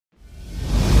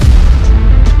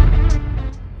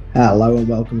Hello and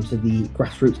welcome to the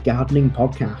Grassroots Gardening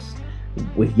Podcast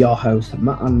with your hosts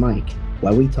Matt and Mike,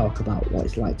 where we talk about what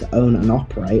it's like to own and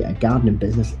operate a gardening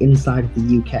business inside of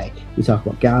the UK. We talk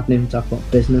about gardening, we talk about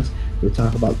business, we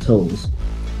talk about tools.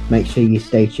 Make sure you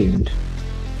stay tuned.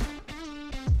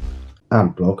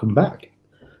 And welcome back.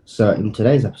 So in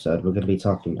today's episode, we're going to be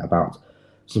talking about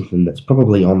something that's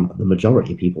probably on the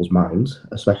majority of people's minds,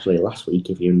 especially last week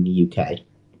if you're in the UK,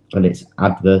 and it's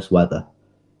adverse weather.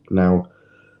 Now,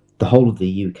 the whole of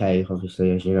the UK,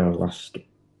 obviously, as you know, last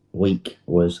week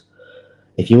was,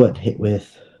 if you weren't hit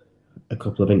with a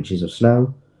couple of inches of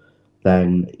snow,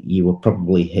 then you were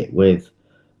probably hit with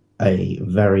a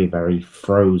very, very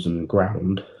frozen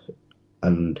ground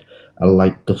and a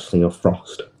light dusting of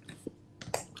frost.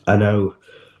 I know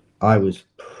I was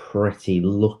pretty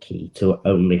lucky to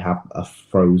only have a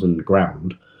frozen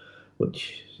ground,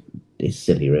 which is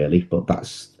silly, really, but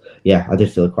I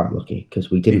did feel quite lucky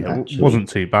because we didn't actually. Wasn't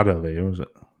too bad over here, was it?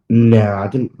 No, I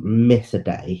didn't miss a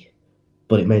day,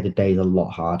 but it made the days a lot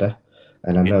harder.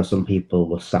 And I know some people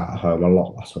were sat at home a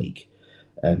lot last week,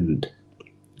 and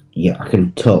I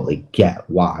can totally get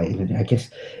why. And I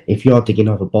guess if you're digging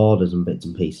over borders and bits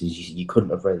and pieces, you couldn't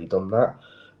have really done that.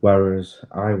 Whereas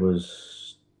I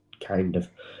was kind of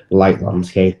light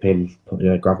landscaping, putting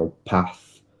a gravel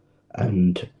path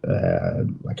and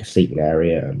like a seating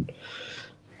area and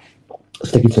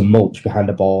sticking some mulch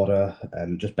behind a border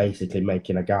and just basically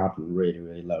making a garden really,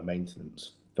 really low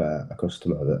maintenance for a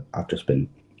customer that I've just been,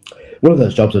 one of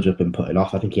those jobs I've just been putting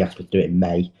off. I think he asked me to do it in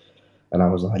May, and I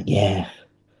was like, yeah,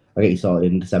 I'll get you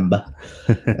sorted in December.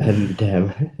 And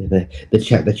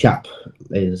the chap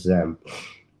is,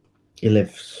 he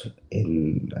lives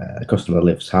in, a customer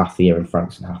lives half the year in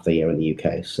France and half the year in the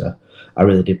UK, so I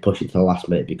really did push it to the last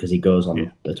minute because he goes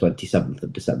on the 27th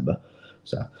of December.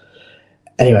 So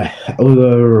anyway, we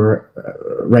were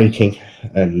raking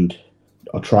and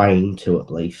or trying to, at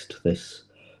least, this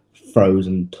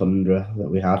frozen tundra that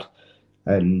we had.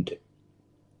 And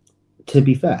to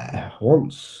be fair,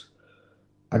 once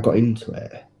I got into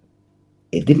it,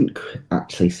 it didn't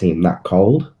actually seem that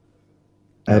cold.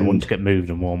 I want to get moved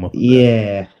and warm up.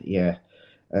 Yeah.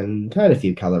 And I had a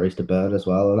few calories to burn as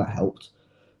well, and that helped.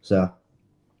 So,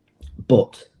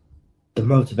 but the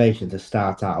motivation to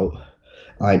start out,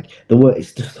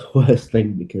 it's just the worst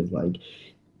thing because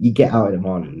you get out in the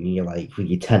morning and you're like with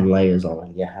your 10 layers on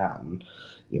and your hat and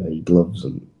your gloves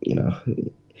and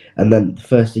and then the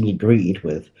first thing you're greeted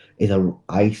with is a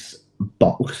ice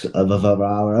box of a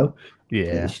Vararo.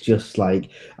 Yeah, it's just like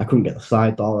I couldn't get the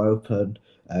side door open.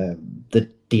 The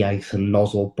de-icer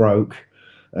nozzle broke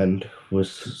and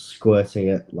was squirting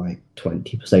at like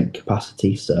 20%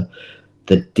 capacity, so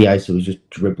the de-icer was just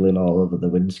dribbling all over the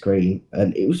windscreen,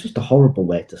 and it was just a horrible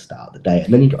way to start the day.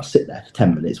 And then you got to sit there for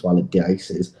 10 minutes while it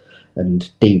de-ices and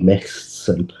demists,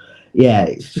 and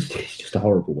it's just a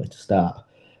horrible way to start.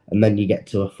 And then you get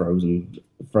to a frozen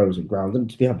ground, and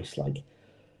to be honest,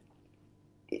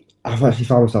 I've actually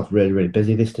found myself really, really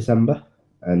busy this December,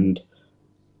 and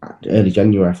early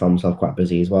January I found myself quite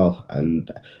busy as well,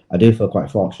 and I do feel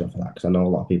quite fortunate for that because I know a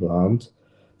lot of people aren't.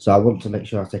 So I want to make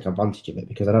sure I take advantage of it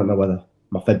because I don't know whether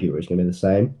my February is going to be the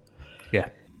same. Yeah.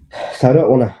 So I don't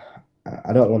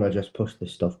want to just push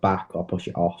this stuff back or push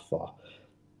it off, or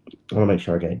I want to make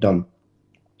sure I get it done.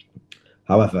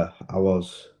 However, I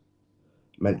was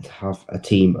meant to have a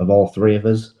team of all three of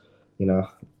us, the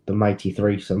mighty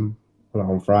threesome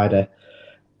on Friday,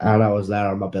 and I was there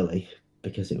on my billy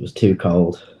because it was too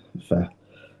cold for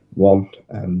one,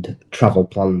 and travel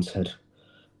plans had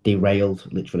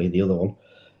derailed literally the other one.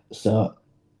 So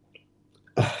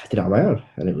I did it on my own,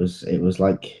 and it was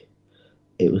like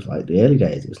the early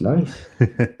days. It was nice.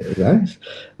 It was nice.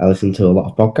 I listened to a lot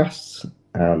of podcasts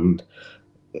and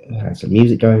had some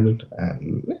music going,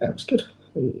 and it was good.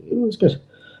 It was good.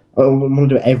 I want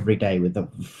to do it every day with a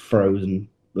frozen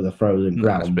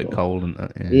ground. It's a bit cold, isn't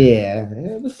it? Yeah,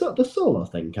 the solo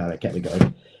thing kind of kept me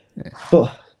going. Yeah.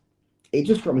 But it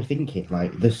just got me thinking,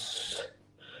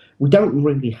 we don't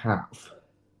really have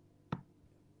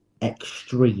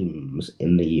extremes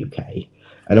in the UK,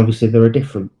 and obviously there are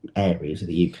different areas of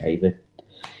the UK.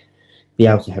 The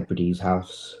Outer Hebrides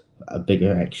has a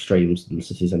bigger extremes than the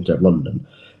city centre of London,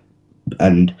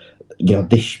 and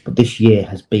this year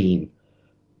has been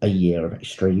a year of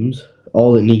extremes.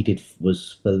 All it needed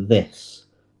was for this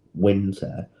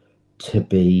winter to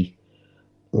be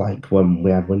like when we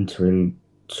had winter in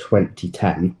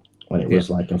 2010, when it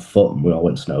was like a foot and we all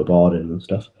went snowboarding and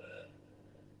stuff.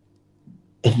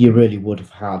 You really would have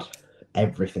had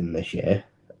everything this year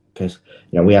because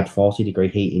we had 40-degree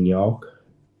heat in York,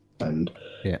 and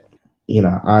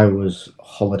I was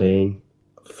holidaying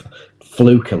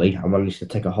flukily, I managed to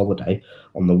take a holiday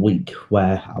on the week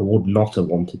where I would not have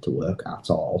wanted to work at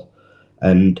all.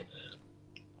 And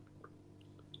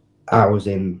I was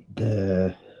in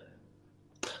it's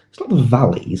not the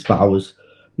valleys, but I was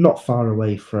not far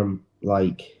away from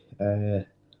like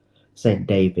St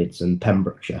David's and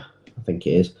Pembrokeshire, I think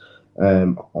it is,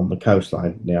 on the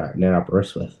coastline near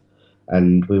Aberystwyth,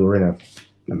 and we were in an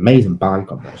amazing barn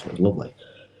conversion. It was lovely,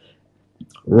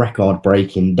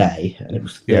 record-breaking day, and it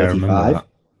was 35,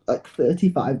 like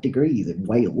 35 degrees in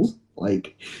Wales.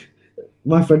 Like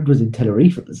my friend was in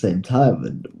Tenerife at the same time,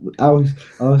 and I was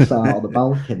sat on the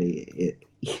balcony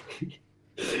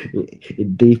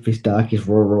in deepest, darkest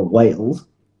rural Wales.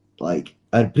 Like,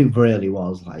 and it really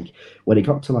was like when it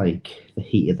got to like the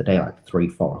heat of the day, like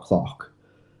 3-4 o'clock,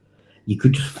 you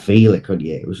could just feel it, couldn't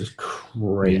you? It was just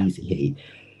crazy heat,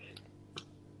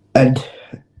 and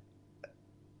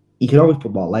you can always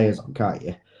put more layers on, can't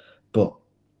you? But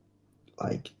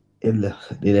like in the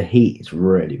heat, it's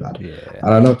really bad. Yeah.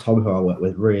 And I know Tom, who I work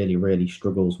with, really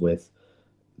struggles with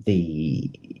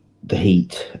the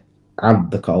heat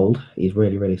and the cold. He's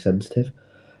really sensitive.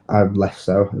 I'm less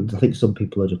so, and I think some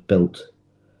people are just built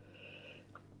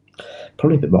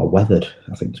probably a bit more weathered.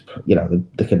 I think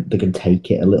they can take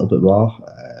it a little bit more.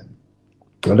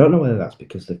 I don't know whether that's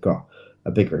because they've got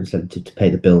a bigger incentive to pay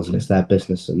the bills and it's their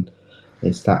business, and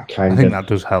it's that kind of. I think that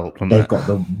does help. They've got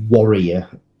the warrior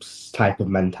type of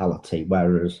mentality,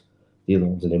 whereas the other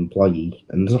one's an employee,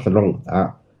 and there's nothing wrong with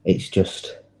that. It's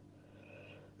just,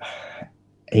 are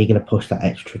you going to push that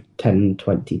extra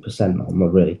 10-20% on the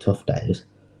really tough days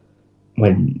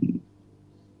when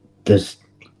there's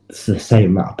the same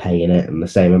amount of pay in it and the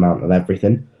same amount of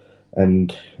everything?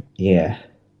 And yeah,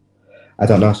 I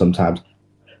don't know sometimes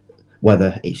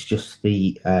whether it's just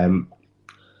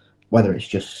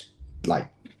like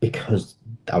because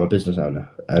I'm a business owner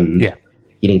and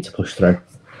you need to push through.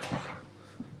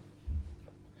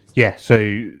 Yeah,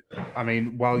 so I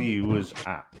mean, while you was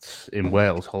in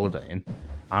Wales holidaying,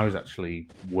 I was actually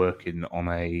working on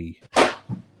the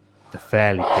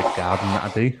fairly big garden that I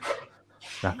do.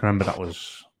 And I can remember that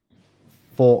was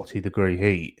 40-degree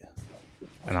heat,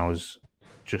 and I was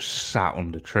just sat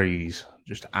under trees,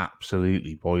 just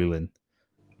absolutely boiling.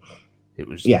 It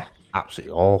was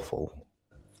absolutely awful.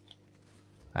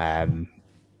 And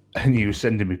you were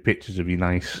sending me pictures of your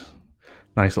nice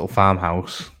little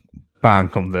farmhouse barn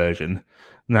conversion.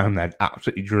 Now and then,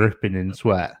 absolutely dripping in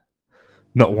sweat,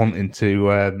 not wanting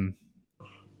to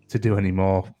do any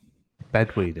more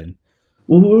bed weeding.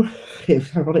 Well,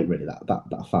 it's ironic, really,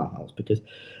 that farmhouse, because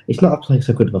it's not a place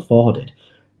I could have afforded.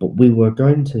 But we were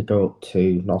going to go up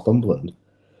to Northumberland,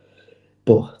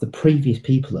 but the previous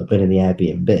people that had been in the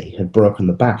Airbnb had broken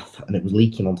the bath, and it was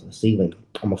leaking onto the ceiling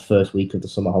on the first week of the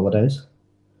summer holidays.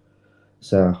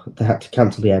 So they had to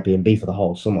cancel the Airbnb for the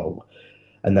whole summer,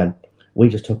 and then we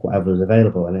just took whatever was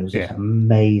available, and it was this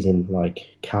amazing,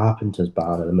 like, carpenter's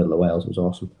barn in the middle of Wales. It was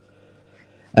awesome.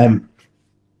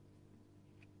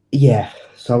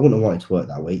 So I wouldn't have wanted to work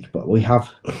that week, but we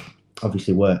have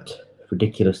obviously worked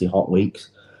ridiculously hot weeks,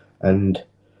 and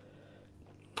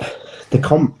the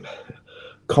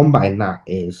combating that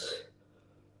is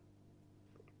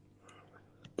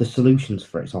the solutions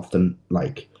for it's often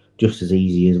like just as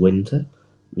easy as winter.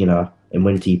 You know, in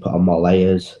winter you put on more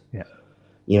layers. Yeah.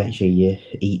 You make sure you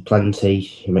eat plenty.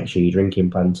 You make sure you're drinking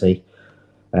plenty.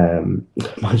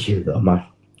 Mind you, though, my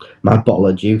bottle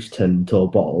of juice turned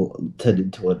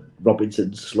into a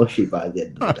Robinson slushy by the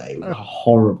end of the day. It was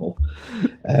horrible.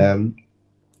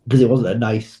 Because it wasn't a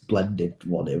nice blended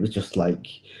one. It was just like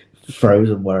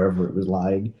frozen wherever it was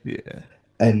lying. Yeah.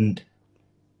 And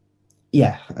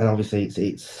obviously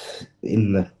it's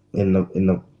in the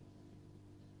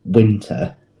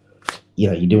winter, you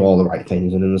know, you do all the right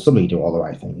things, and in the summer you do all the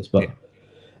right things. But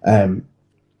I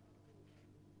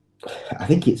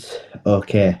think it's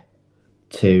okay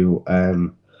to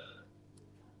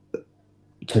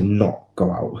not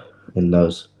go out in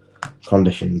those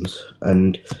conditions.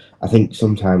 And I think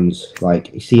sometimes,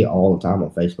 like, you see it all the time on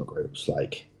Facebook groups,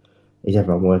 like, is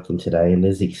everyone working today? And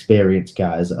there's the experienced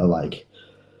guys that are like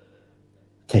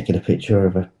taking a picture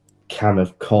of a can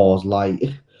of Coors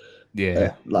Light,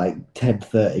 like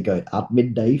 10:30, going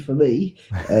admin day for me,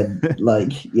 and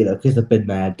like, you know, because they've been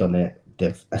there, done it,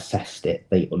 they've assessed it,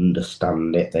 they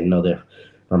understand it, they know their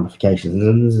ramifications. And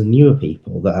then there's the newer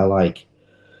people that are like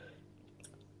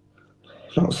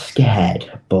not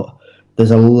scared, but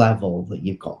there's a level that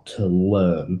you've got to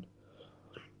learn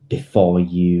before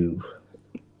you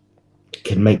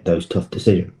can make those tough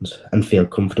decisions and feel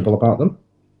comfortable about them.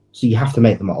 So you have to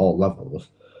make them at all levels,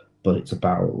 but it's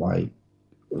about, like,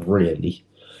 really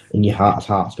in your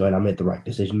heart's going, I made the right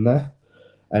decision there.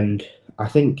 And I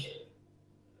think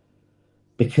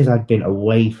because I'd been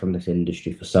away from this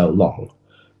industry for so long,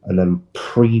 and then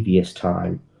previous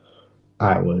time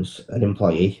I was an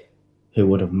employee who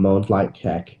would have moaned like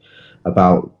heck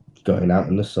about going out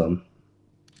in the sun.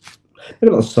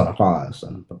 Maybe not the sun, I quite like the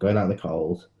sun, but going out in the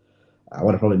cold, I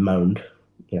would have probably moaned,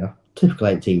 typical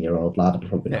 18-year-old lad, I'd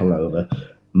probably been hungover,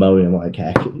 moaning like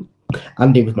heck.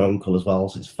 Andy was my uncle as well,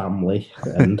 so it's family,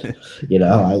 and,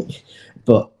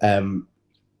 but,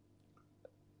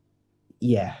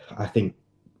 yeah, I think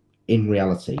in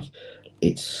reality,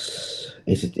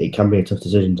 it can be a tough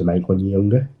decision to make when you're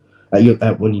younger,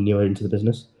 when you're newer into the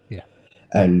business. Yeah.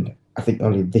 And I think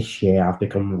only this year I've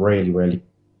become really, really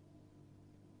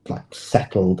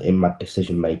settled in my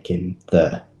decision making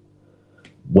that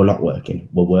we're not working,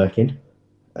 we're working.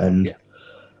 And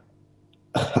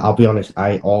I'll be honest,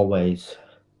 I always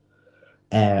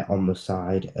err on the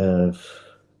side of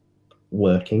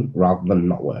working rather than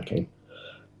not working.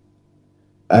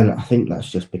 And I think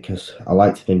that's just because I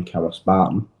like to think I'm a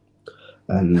Spartan,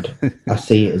 and I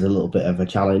see it as a little bit of a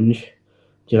challenge.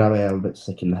 Do you know what I mean? I'm a bit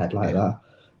sick in the head like that.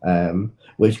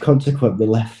 Which consequently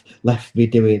left me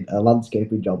doing a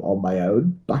landscaping job on my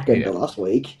own back end of last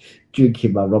week,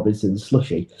 drinking my Robinson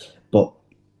slushy. But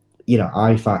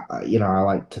I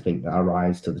like to think that I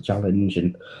rise to the challenge,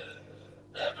 and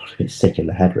I'm a bit sick in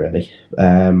the head really.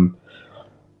 But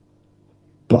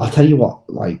I'll tell you what,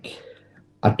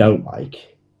 I don't like.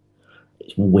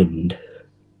 It's wind,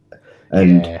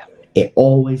 and it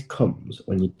always comes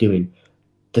when you're doing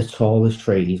the tallest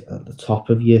trees at the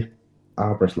top of your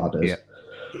arborist ladders.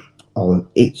 Or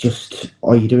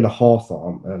you're doing a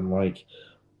hawthorn and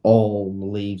all the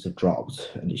leaves have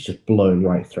dropped and it's just blowing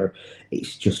right through.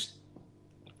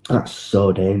 That's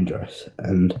so dangerous,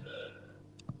 and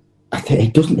I think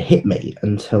it doesn't hit me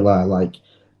until I'm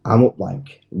up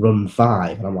run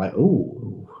 5 and I'm like,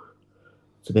 ooh,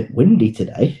 it's a bit windy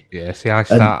today. Yeah, see, I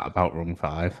start about run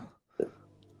 5.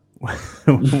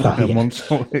 I'm on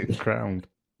solid ground.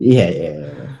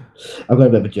 Yeah. I've got a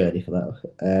bit of a journey for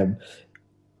that.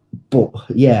 But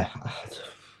yeah,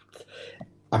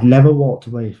 I've never walked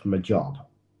away from a job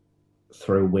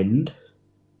through wind,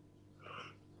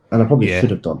 and I probably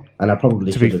should have done. And I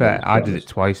probably to be fair, I did it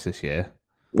twice this year.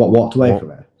 Walked away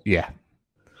from it? Yeah.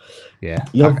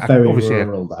 You're very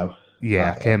rural though.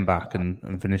 Yeah, I came back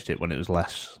and finished it when it was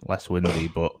less windy,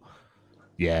 but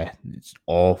yeah, it's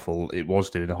awful. It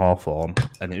was doing a hawthorn,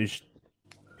 and it was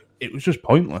just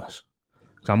pointless.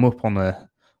 Because I'm up on a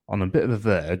bit of a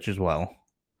verge as well,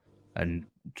 and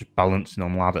just balancing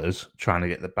on ladders, trying to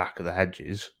get the back of the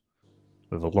hedges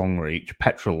with a long reach,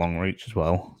 petrol long reach as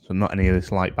well. So not any of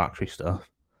this light battery stuff,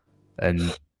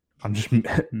 and I'm just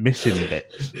missing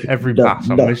bits. Every pass,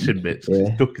 I'm missing bits.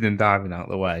 It's ducking and diving out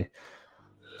of the way.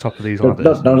 Top of these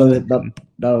ladders. None of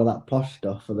that posh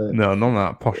stuff. No, none of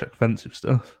that posh expensive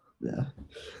stuff. Yeah.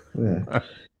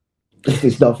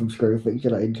 It's not from Screwfix,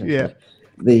 you're not interested.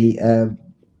 Yeah.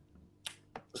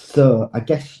 So I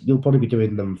guess you'll probably be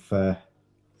doing them for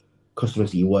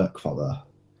customers that you work for, though.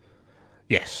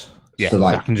 Yes. Yeah. So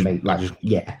I can just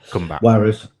come back.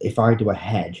 Whereas if I do a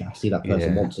hedge, I see that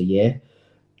person once a year,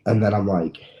 and then I'm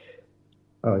like,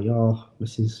 oh, you're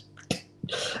Mrs.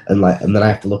 And then I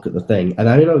have to look at the thing, and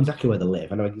I know exactly where they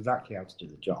live. I know exactly how to do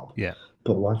the job. Yeah.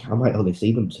 But I might only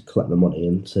see them to collect the money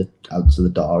and to answer the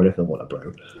door, and if they want to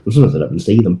brew. And sometimes I don't even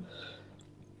see them.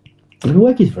 I've been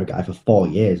working for a guy for 4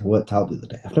 years. I worked out the other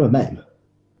day. I've never met him.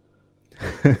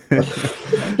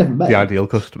 I've never met the him. Ideal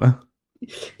customer.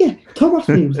 Yeah, Tom asked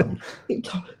me.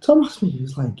 He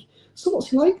was like, "So what's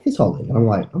he like, this Ollie?" And I'm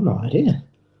like, "I've no idea.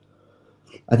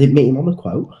 I didn't meet him on the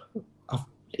quote.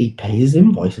 He pays his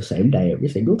invoice the same day every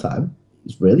single time.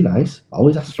 It's really nice.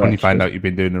 Always asks for when you find out you've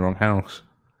been doing the wrong house.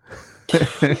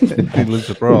 He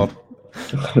lives abroad.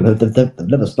 They've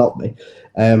never stopped me.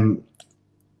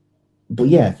 But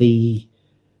yeah, the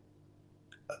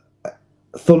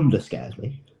thunder scares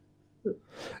me.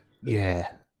 Yeah.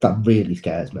 That really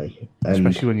scares me. And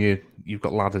especially when you've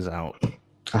got ladders out.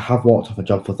 I have walked off a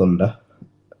job for thunder.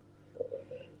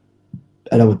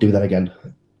 And I would do that again,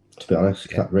 to be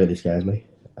honest. Yeah. That really scares me.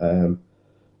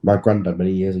 My granddad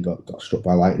many years ago got struck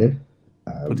by lightning.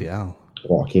 Bloody hell.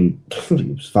 Walking, it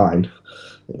was fine.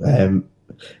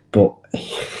 But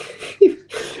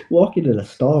walking in a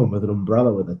storm with an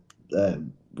umbrella with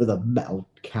a metal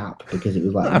cap because it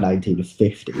was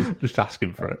 1950. Just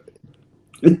asking for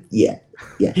it. Yeah.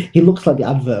 He looks like the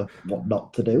advert of what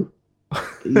not to do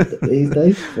these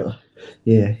days. But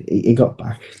yeah, he got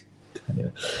back.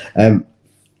 Anyway,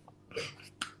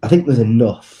 I think there's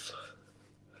enough.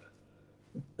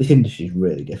 This industry is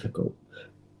really difficult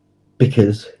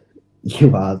because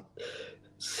you are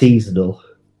seasonal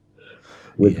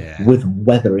with Yeah. with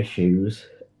weather issues,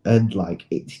 and like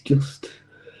it's just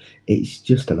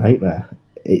a nightmare.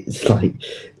 It's like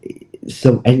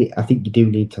I think you do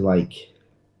need to like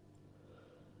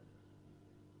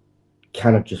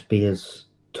kind of just be as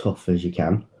tough as you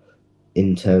can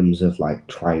in terms of like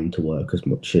trying to work as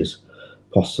much as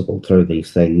possible through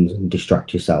these things and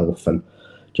distract yourself, and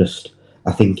just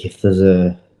I think if there's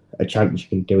a chance you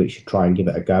can do it, you should try and give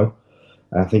it a go.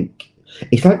 And I think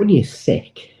it's like when you're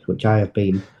sick, which I have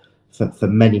been for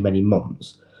many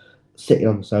months. Sitting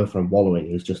on the sofa and wallowing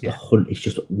is just a hunt. It's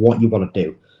just what you want to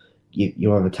do.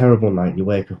 You have a terrible night. You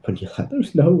wake up and you're like,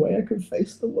 "There's no way I can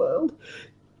face the world."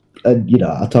 And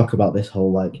I talk about this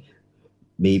whole like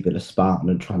me being a Spartan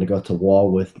and trying to go to war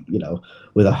with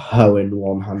with a hoe in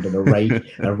one hand and a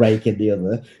rake in the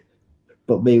other.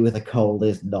 But me with a cold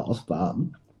is not a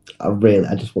Spartan.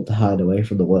 I just want to hide away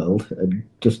from the world and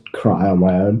just cry on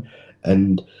my own.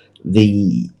 And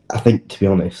I think, to be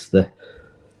honest, the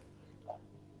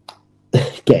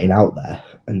getting out there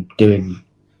and doing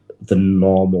the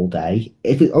normal day,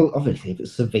 if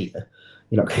it's severe,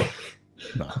 no.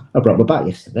 I broke my back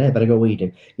yesterday, I better go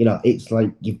weeding. It's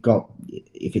like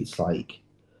if it's like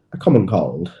a common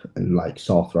cold and like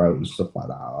sore throat and stuff like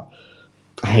that.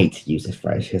 I hate to use this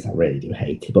phrase because I really do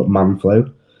hate it, but man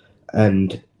flu.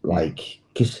 And like,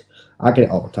 because I get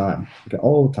it all the time. I get it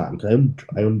all the time because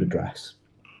I underdress.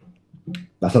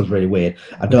 That sounds really weird.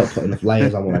 I don't put enough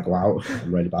layers on when I go out.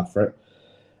 I'm really bad for it.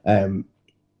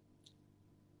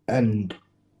 And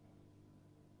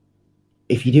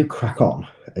if you do crack on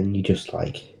and you just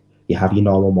like, you have your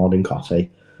normal morning coffee,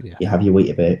 you have your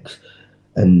Weetabix,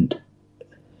 and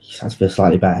you start to feel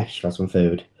slightly better, you've had some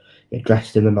food, you're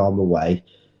dressed in the normal way,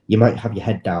 you might have your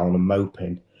head down and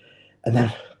moping, and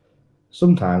then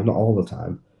sometimes, not all the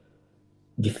time,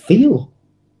 you feel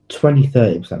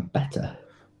 20-30% better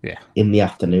in the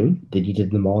afternoon than you did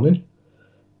in the morning.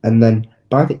 And then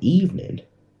by the evening,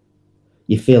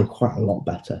 you feel quite a lot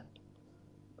better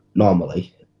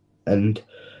normally. And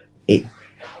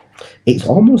it's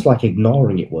almost like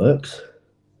ignoring it works.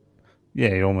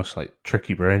 Yeah, you almost like trick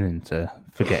your brain into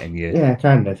forgetting you. Yeah,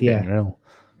 kind of, yeah. Real.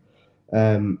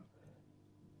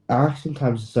 I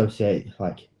sometimes associate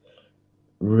like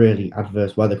really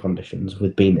adverse weather conditions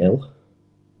with being ill.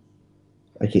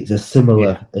 Like it's a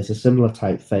similar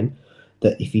type thing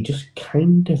that if you just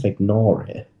kind of ignore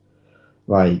it,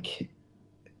 like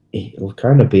it'll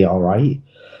kind of be all right.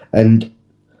 And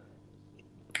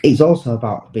it's also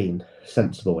about being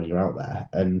sensible when you're out there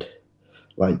and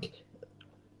like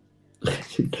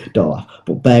don't laugh,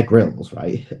 but Bear Grylls,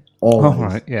 right? Always,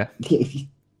 right, yeah.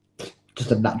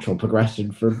 Just a natural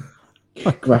progression from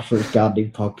grassroots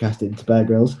gardening podcast into Bear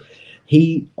Grylls.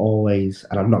 He always,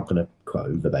 and I'm not going to quote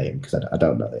him verbatim because I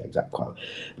don't know the exact quote,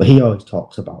 but he always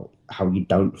talks about how you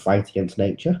don't fight against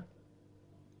nature.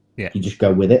 Yeah. You just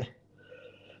go with it.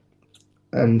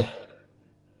 And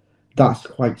that's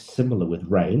quite similar with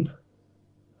rain.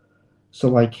 So,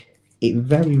 like, it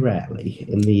very rarely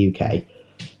in the UK,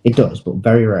 it does, but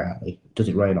very rarely does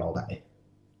it rain all day.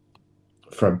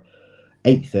 From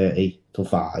 8:30 till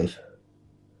 5,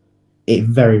 it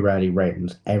very rarely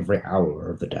rains every hour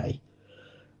of the day.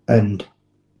 And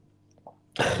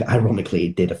ironically,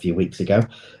 it did a few weeks ago.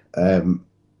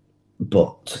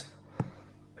 But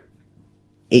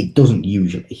it doesn't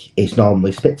usually. It's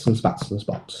normally spits and spats and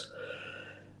spots.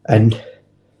 And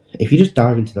if you just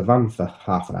dive into the van for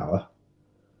half an hour,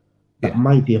 that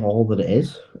might be all that it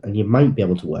is, and you might be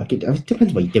able to work it. It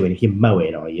depends what you're doing. If you're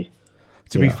mowing or you.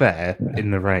 To be fair,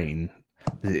 in the rain,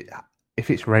 if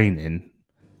it's raining,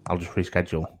 I'll just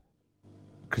reschedule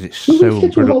because it's so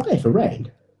reschedule the whole day for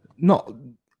rain. Not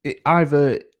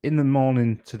either in the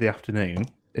morning to the afternoon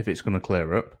if it's going to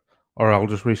clear up, or I'll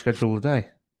just reschedule the day.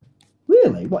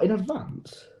 Really? What, in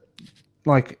advance?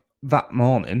 Like that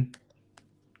morning,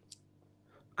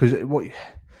 because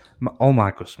all my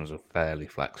customers are fairly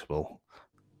flexible.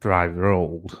 They're either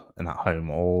old and at home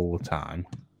all the time,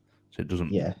 so it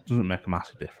doesn't make a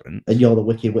massive difference. And you're the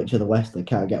Wicked Witch of the West that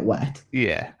can't get wet.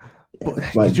 Yeah, but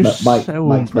it's just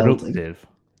so unproductive.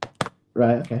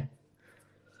 Right. Okay.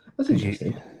 That's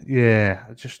interesting.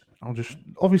 I'll just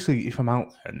obviously if I'm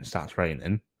out there and it starts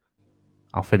raining,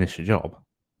 I'll finish the job.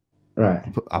 Right.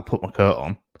 I'll put my coat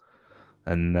on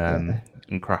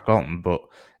and crack on. But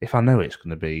if I know it's going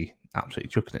to be absolutely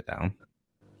chucking it down,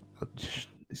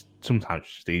 it's sometimes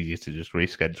just easier to just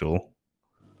reschedule.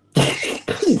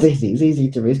 It's easy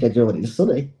to reschedule when it's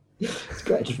sunny. It's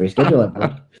great to reschedule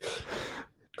everyone.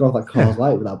 Go off that Coors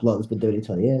Light with that bloke that's been doing it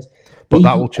 20 years. But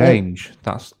that will change.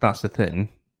 That's the thing.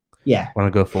 Yeah. When I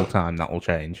go full time, that will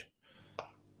change.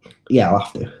 Yeah, I'll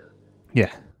have to.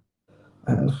 Yeah.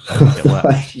 Uh, Yeah,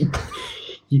 well, you,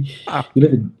 you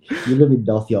you live in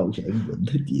North Yorkshire,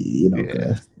 England.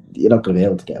 yeah. You're not gonna be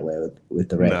able to get away with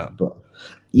the rain. No. But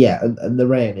yeah, and the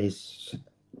rain is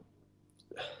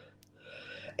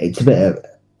it's a bit of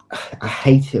I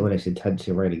hate it when it's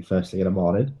intensely raining first thing in the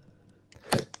morning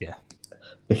Yeah.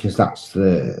 because it's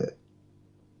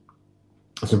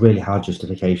a really hard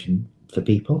justification for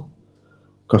people,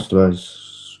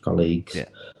 customers, colleagues, Yeah.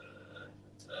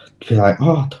 to be like,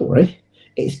 oh, don't worry,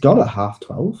 it's gone at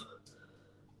 12:30.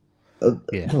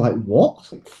 Yeah. They're like, what?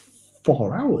 It's like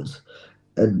 4 hours.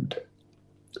 And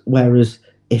whereas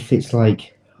if it's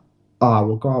like, oh,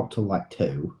 we'll go out till like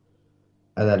 2,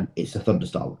 and then it's a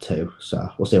thunderstorm at 2, so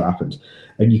we'll see what happens.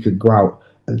 And you can go out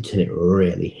until it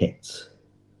really hits.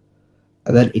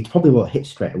 And then it probably won't hit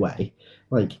straight away.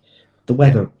 Like the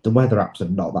weather apps are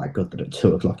not that good that at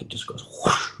 2 o'clock it just goes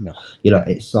whoosh. No.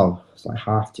 It's like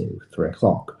 2:30, 3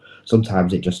 o'clock.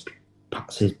 Sometimes it just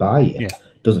passes by you. Yeah.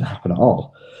 It doesn't happen at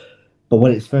all. But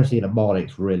when it's first thing in the morning,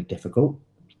 it's really difficult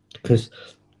because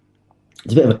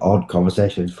it's a bit of an odd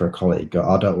conversation for a colleague. Go,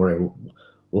 oh, don't worry,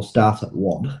 we'll start at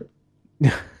 1.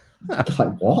 It's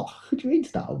like, what? What do you mean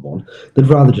start at 1? They'd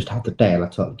rather just have the day, and I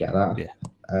totally get that. Yeah.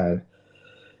 But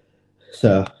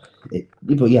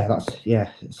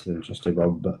it's an interesting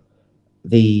one. But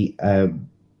the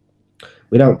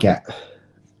we don't get.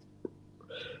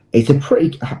 It's a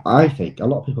pretty. I think a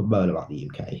lot of people moan about the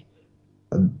UK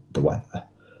and the weather,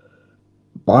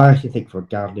 but I actually think, from a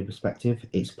gardening perspective,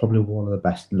 it's probably one of the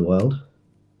best in the world.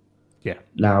 Yeah.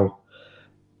 Now,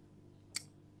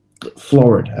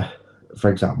 Florida, for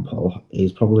example,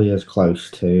 is probably as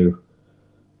close to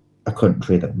a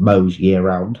country that mows year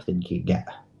round than you can get,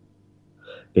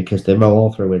 because they mow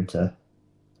all through winter.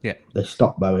 Yeah. They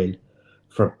stop mowing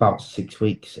for about 6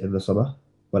 weeks in the summer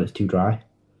when it's too dry.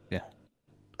 Yeah.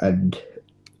 And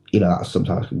that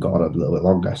sometimes can go on a little bit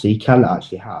longer. So you can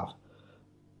actually have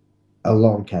a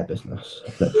lawn care business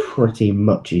that pretty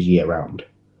much is year round.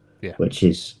 Yeah. Which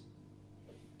is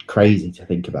crazy to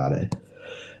think about it.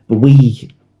 But we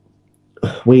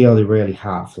only really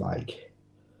have like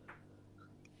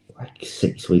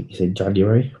 6 weeks in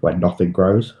January when nothing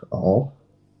grows at all.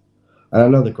 And I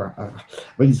know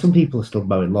some people are still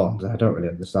mowing lawns, and I don't really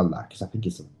understand that because I think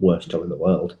it's the worst job in the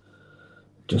world.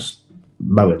 Just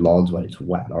mowing lawns when it's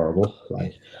wet and horrible.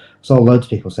 Like, I saw loads of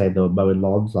people saying they were mowing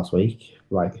lawns last week.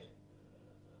 Like,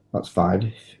 that's fine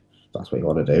if that's what you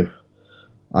want to do.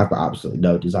 I've got absolutely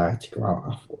no desire to go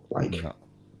out. No.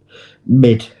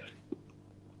 Mid.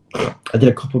 I did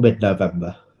a couple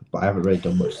mid-November, but I haven't really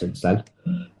done much since then.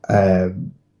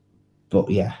 But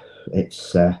yeah,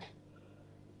 it's I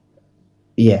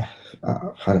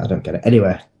don't get it.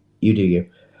 Anyway, you do you.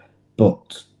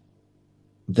 But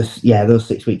those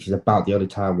 6 weeks is about the only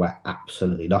time where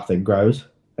absolutely nothing grows,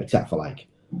 except for like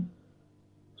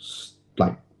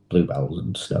bluebells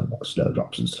and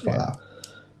snowdrops and stuff like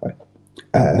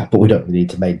that. But we don't really need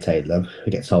to maintain them.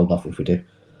 We get sold off if we do.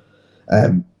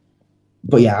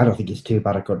 But yeah, I don't think it's too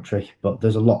bad a country. But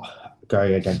there's a lot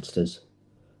going against us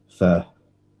for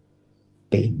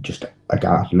being just a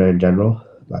gardener in general.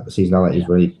 Like, the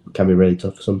seasonality can be really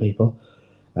tough for some people.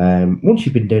 Once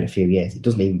you've been doing it a few years, it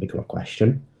doesn't even become a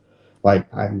question. Like,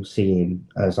 I'm seeing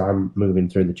as I'm moving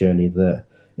through the journey that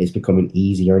it's becoming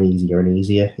easier and easier and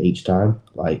easier each time.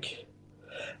 Like,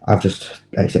 I've just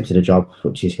accepted a job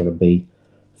which is going to be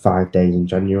 5 days in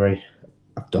January.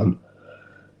 I've done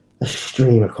a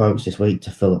stream of quotes this week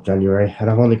to fill up January, and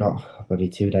I've only got maybe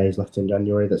 2 days left in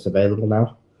January that's available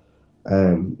now,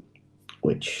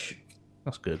 which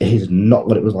That's good. is not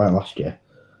what it was like last year.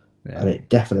 Yeah. And it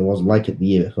definitely wasn't like it the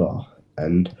year before.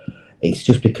 And it's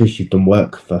just because you've done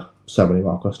work for so many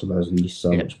more customers and you're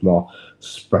so much more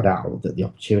spread out that the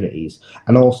opportunities,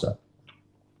 and also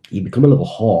you become a little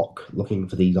hawk looking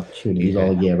for these opportunities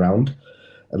all year round.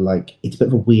 And like, it's a bit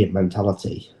of a weird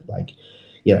mentality. Like,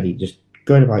 you're just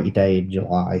going about your day in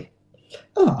July.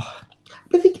 Oh, I've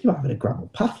been thinking about having a gravel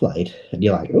path laid, and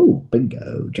you're like, oh,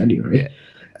 bingo, January.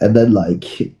 And then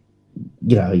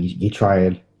you try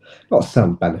and not sell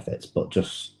benefits, but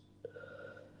just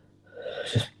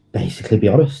basically be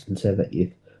honest and say that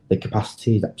the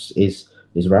capacity is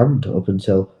round up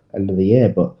until end of the year.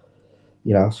 But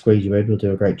I'll squeeze you in. We'll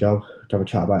do a great job. We'll have a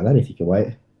chat about it then if you can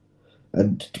wait.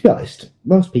 And to be honest,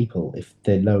 most people, if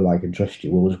they know, like, and trust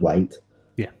you, will just wait.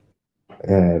 Yeah.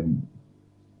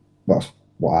 That's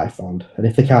what I found. And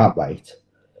if they can't wait,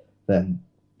 then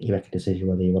you make a decision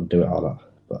whether you want to do it or not.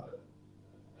 But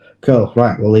cool.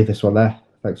 Right, we'll leave this one there.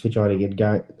 Thanks for joining in,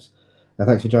 guys.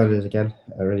 Thanks for joining us again.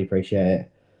 I really appreciate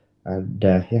it. And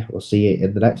we'll see you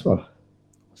in the next one.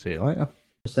 See you later.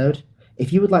 Episode.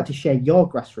 If you would like to share your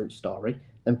grassroots story,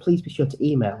 then please be sure to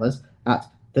email us at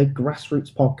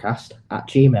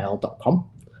thegrassrootspodcast@gmail.com,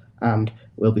 and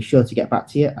we'll be sure to get back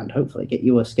to you and hopefully get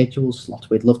you a scheduled slot.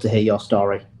 We'd love to hear your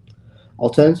story.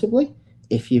 Alternatively,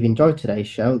 if you've enjoyed today's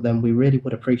show, then we really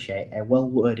would appreciate a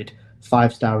well-worded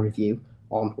 5-star review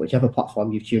on whichever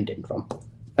platform you've tuned in from.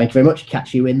 Thank you very much.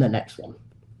 Catch you in the next one.